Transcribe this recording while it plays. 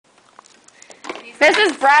This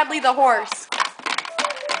is Bradley the horse.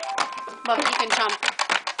 Look, he can jump.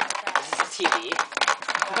 This is TV.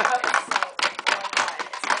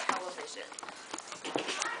 Television.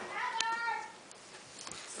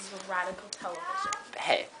 This is radical television.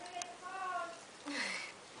 Hey.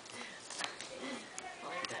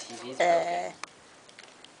 The TV's broken.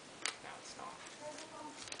 No, it's not.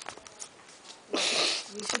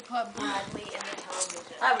 We should put Bradley in the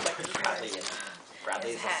television. I would like to see Bradley is.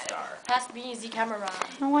 Bradley's a star. Pass me the camera.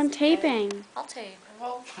 No, I'm taping. I'll tape.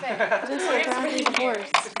 Well, This is Bradley the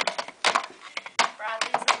horse.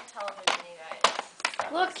 Bradley's in television, you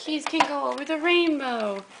guys. Look, he can go over the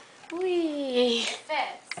rainbow. Whee!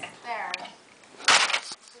 Fits. There.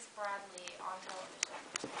 This is Bradley on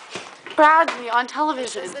television. Bradley on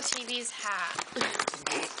television. This is the TV's hat.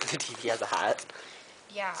 The TV has a hat.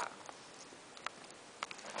 Yeah.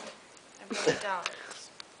 It really does.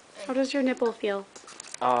 How does your nipple feel?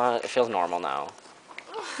 It feels normal now.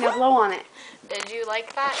 Now blow on it. Did you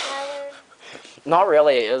like that, Tyler? Not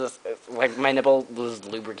really. It's like my nipple was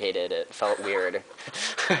lubricated. It felt weird. It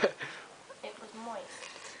was moist.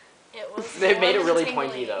 It was. They made it moist really and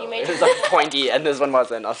pointy tingly. though. You made It was like pointy, and this one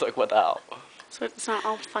wasn't. I was like, what the hell? So it's not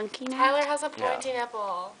all funky now? Tyler has a pointy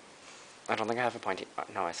nipple. I don't think I have a pointy.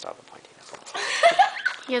 No, I still have a pointy nipple.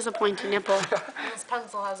 He has a pointy nipple. And this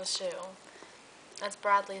pencil has a shoe. That's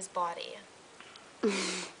Bradley's body.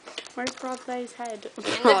 Where's Broadway's head? In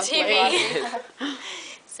the TV.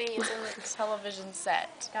 See, it's in the television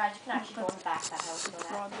set. Guys, you can actually go in the back of that house.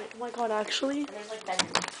 Broadway. Oh my god, actually? There's like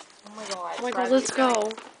bedrooms. Oh my god. Oh my god, let's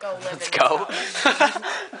go. Go live Let's in go. this house.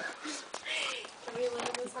 Can we live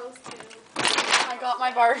in this house too? I got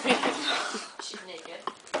my Barbie. She's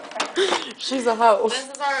naked. She's a hoe. This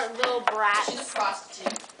is our little brat. She's a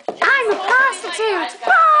prostitute. I'm a prostitute! Guys,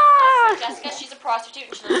 Ah! Jessica, she's a prostitute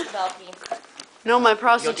and she lives in the balcony. No, my You'll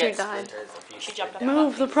prostitute get died. splinters if you She jumped up.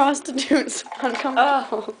 Move, the prostitute's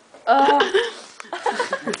uncomfortable.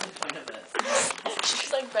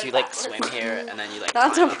 She's like Do you like swim here and then you like?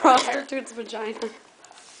 That's climb a up on here? prostitute's vagina.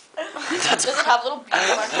 Does it have little bees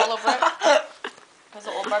marked all over it? Has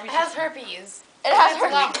the old Barbie? It has herpes. It has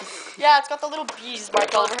herpes. Yeah, it's got the little bees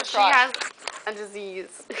marked all over her She crotch. has a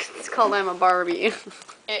disease. It's called I'm a Barbie.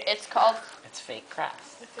 It's called It's fake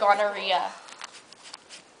crafts. gonorrhea.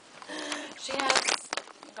 She has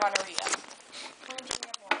Gonorrhea.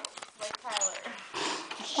 like Tyler.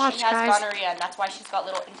 Watch, She has guys. gonorrhea, and that's why she's got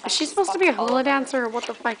little infections. Is she supposed to be a hula dancer or what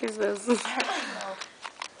the fuck is this? I don't know.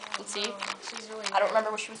 Let's see. She's really. I don't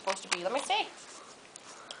remember what she was supposed to be. Let me see.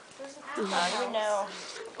 I don't even know.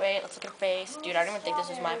 Wait, let's look at her face. Dude, I don't even think this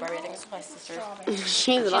is my Barbie. I think this is my sister's. She's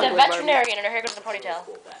She's an a ugly Barbie. veterinarian, and her hair goes in a ponytail.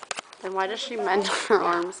 Then why does she bend her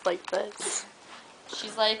arms like this?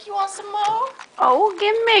 She's like, you want some more? Oh,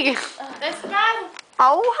 give me. This bed.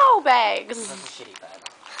 Oh, hoe bags. That's a shitty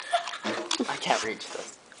bed. I can't reach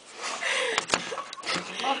this.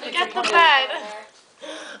 Look at the bed.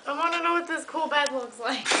 I want to know what this cool bed looks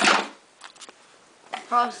like.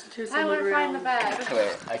 Prostitutes in the Tyler, find the room. bed.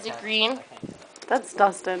 Wait, I Is it can't. green? That's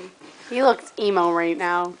Dustin. He looks emo right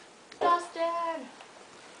now. Dustin.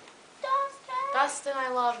 Dustin, I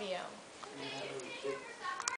love you.